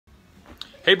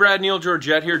Hey, Brad, Neil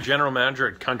Georgette here, General Manager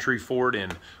at Country Ford in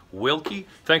Wilkie.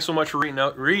 Thanks so much for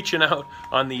reaching out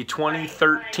on the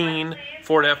 2013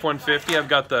 Ford F-150. I've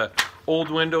got the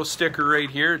old window sticker right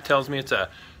here. It tells me it's a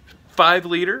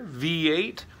 5-liter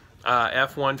V8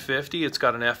 F-150. It's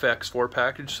got an FX4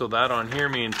 package, so that on here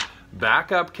means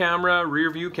backup camera,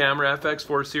 rear view camera,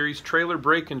 FX4 series, trailer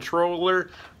brake controller,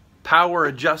 power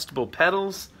adjustable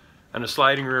pedals, and a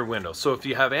sliding rear window. So if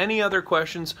you have any other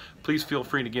questions, please feel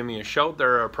free to give me a shout.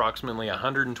 There are approximately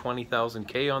 120,000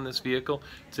 K on this vehicle.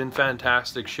 It's in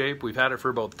fantastic shape. We've had it for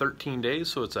about 13 days,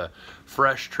 so it's a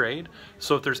fresh trade.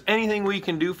 So if there's anything we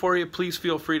can do for you, please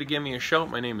feel free to give me a shout.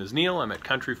 My name is Neil. I'm at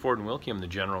Country Ford in Wilkie. I'm the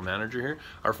general manager here.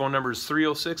 Our phone number is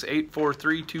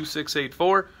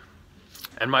 306-843-2684.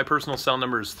 And my personal cell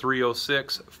number is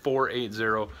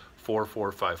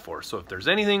 306-480-4454. So if there's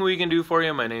anything we can do for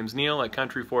you, my name's Neil at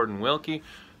Country Ford in Wilkie.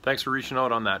 Thanks for reaching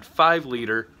out on that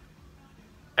 5-liter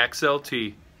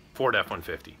XLT Ford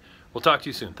F-150. We'll talk to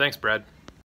you soon. Thanks, Brad.